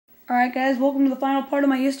Alright guys, welcome to the final part of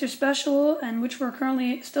my Easter special, in which we're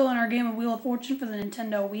currently still in our game of Wheel of Fortune for the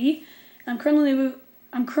Nintendo Wii. I'm currently in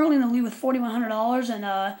the lead with $4,100,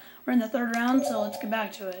 and we're in the third round, so let's get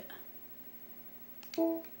back to it.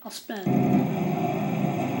 I'll spin.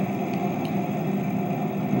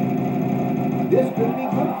 This could be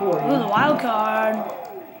good for you. Ooh, the wild card.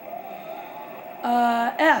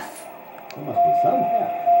 F. There must be some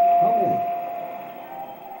F. How many?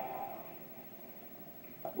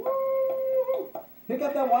 Pick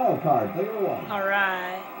up that wild card. Player one.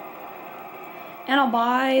 Alright. And I'll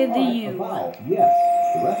buy the U. A vowel. Yes.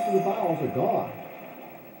 The rest of the vowels are gone.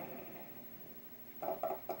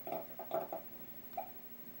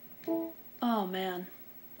 Oh man.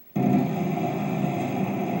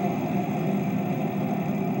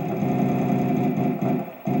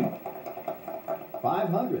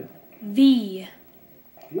 $500. V.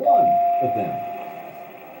 One of them.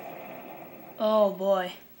 Oh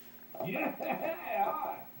boy. Yeah.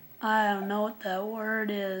 I don't know what that word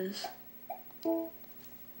is.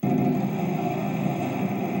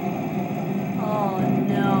 Oh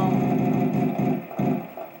no.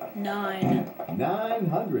 9.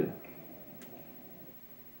 900.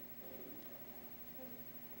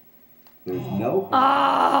 There's no.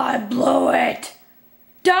 Ah, I blew it.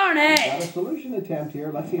 Darn Got a it. solution attempt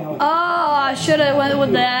here. Let's see how it. Oh, I should have went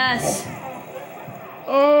with the S.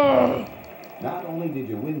 Oh. Not only did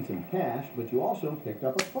you win some cash, but you also picked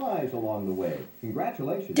up a prize along the way.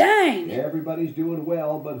 Congratulations. Dang. Everybody's doing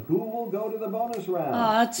well, but who will go to the bonus round?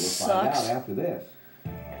 Oh, that We'll sucks. find out after this.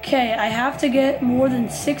 Okay, I have to get more than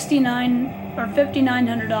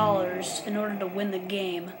 $5,900 in order to win the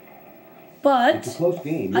game. It's a But close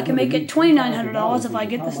game. I can make it $2,900 if I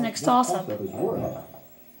get this next toss-up. Let's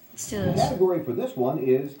Let's do The this. category for this one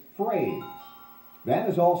is phrase. Van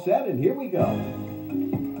is all set, and here we go.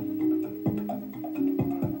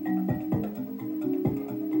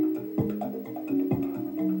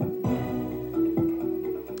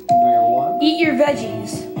 Player one. Eat your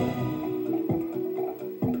veggies.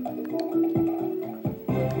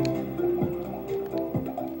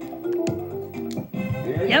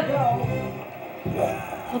 There Yep. you go.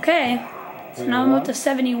 Okay, so now I'm up to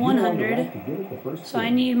You won the 7,100. right to give it the first So I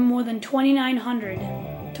spin. need more than 2,900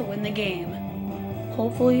 to win the game.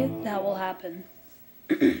 Hopefully that will happen.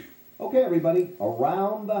 Okay, everybody.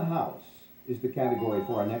 Around the house is the category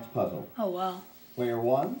for our next puzzle. Oh wow. Player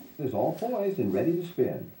one is all poised and ready to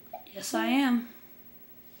spin. Yes I am.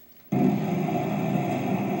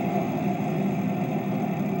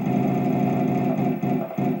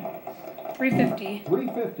 $350.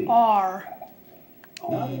 350. R.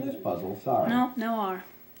 Not in this puzzle, sorry. No, no R.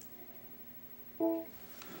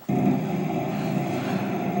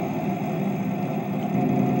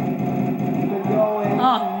 Keep it going.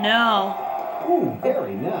 Oh no. Ooh,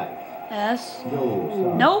 very nice. S. No,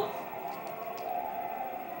 sorry. Nope.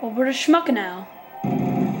 Over to Schmuck now.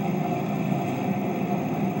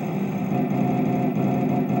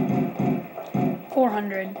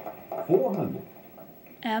 $400. 400.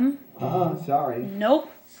 M. Sorry.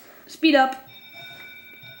 Nope. Speed up.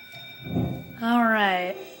 Alright.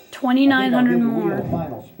 I think 2,900 I'll give the wheel more. a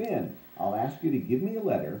final spin. I'll ask you to give me a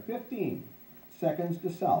letter, 15 seconds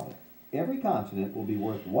to solve it. Every consonant will be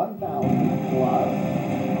worth 1,000 plus.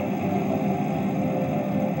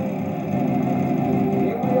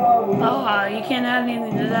 Here we are. Oh, you can't add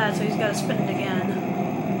anything to that, so he's got to spin it again.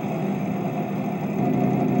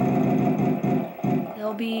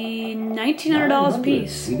 It'll be $1,900 a 900.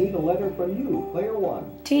 piece. We need a letter from you, player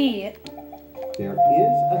one. T. There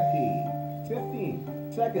is a T.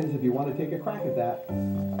 15 seconds if you want to take a crack at that.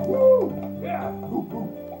 Woo! Yeah! Woo,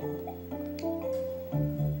 woo.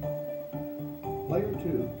 Player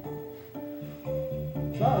two.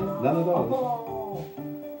 Sorry, none of those.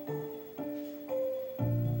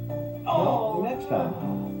 Well, next time.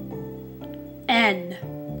 N.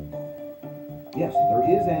 Yes, there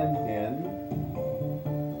is an N.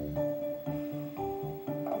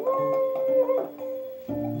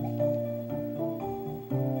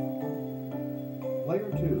 Player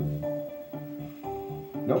two.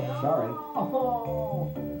 Nope, sorry.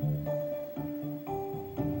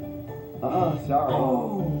 Sorry.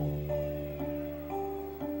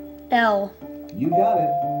 L. You got it.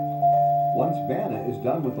 Once Vanna is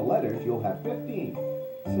done with the letters, you'll have 15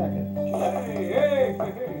 seconds. Hey.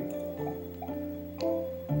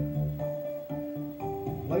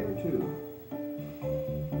 Player two.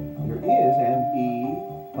 There is an E.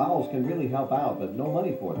 Vowels can really help out, but no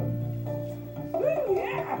money for them.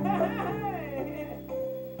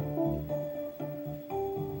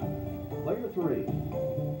 Player three.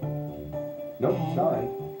 Nope, sorry.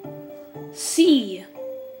 C.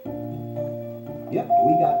 Yep,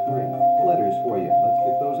 we got 3 letters for you. Let's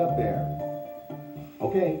get those up there.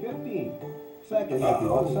 Okay, 15 seconds if you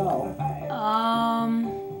want to solve.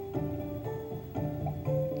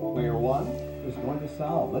 Player 1 is going to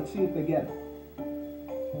solve. Let's see if they get it.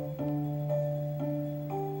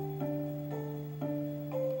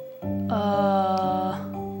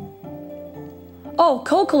 Oh,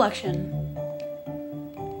 coal collection.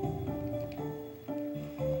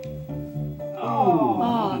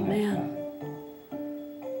 Oh, man.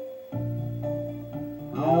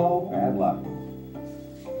 No, bad luck.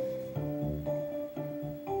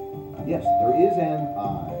 Yes, there is an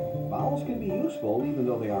I. Vowels can be useful even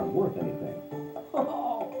though they aren't worth anything.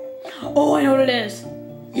 Oh, I know what it is.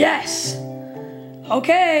 Yes.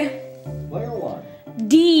 Okay. Player 1.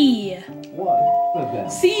 D. 1. Then.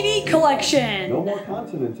 CD collection. No more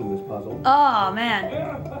consonants in this puzzle. Oh, man.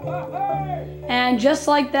 And just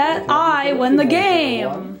like that, I win the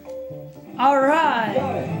game. All right.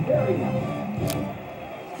 Got it. Very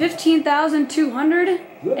nice. 15,200,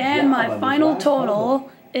 and my final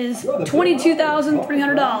total is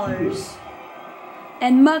 $22,300.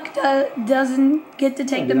 And Muck doesn't get to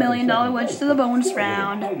take the $1 million wedge to the bonus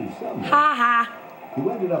round. Ha ha. You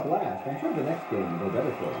ended up last. I'm sure the next game will go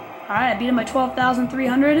better for you. All right, I beat him by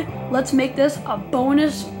 12,300. Let's make this a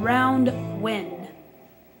bonus round win.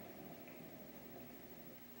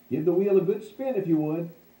 Give the wheel a good spin if you would.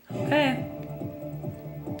 Okay.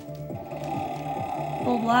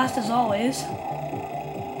 Full blast as always.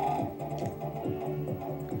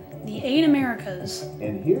 The 8 Americas.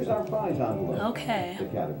 And here's our prize envelope. Okay. The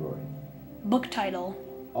category. Book title.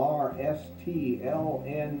 R-S-T-L-N-E.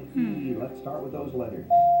 Let's start with those letters.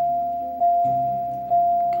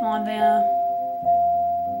 Come on, Vanna.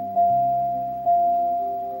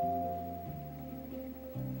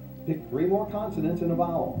 Pick 3 more consonants in a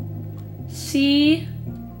vowel. C,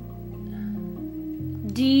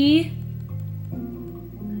 D,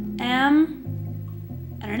 M,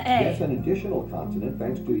 and an A. Guess an additional consonant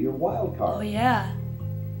thanks to your wild card. Oh, yeah.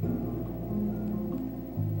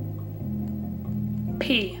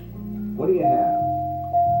 P. What do you have?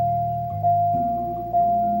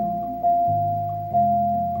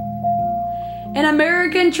 An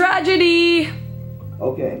American Tragedy.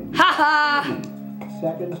 Okay. Ha ha.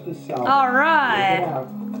 Seconds to solve. All right.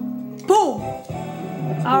 Boom.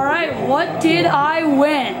 All right. What did I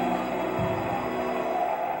win?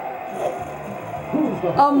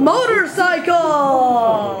 A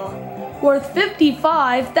motorcycle worth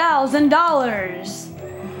 $55,000.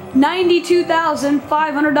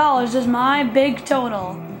 $92,500 is my big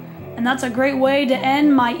total. And that's a great way to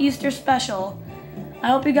end my Easter special. I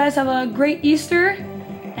hope you guys have a great Easter.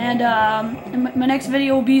 And my next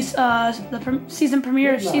video will be the season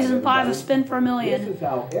premiere of Season 5 of Spin for a Million.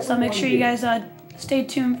 So make sure you guys stay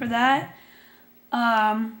tuned for that.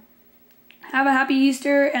 Have a happy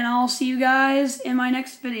Easter, and I'll see you guys in my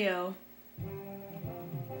next video.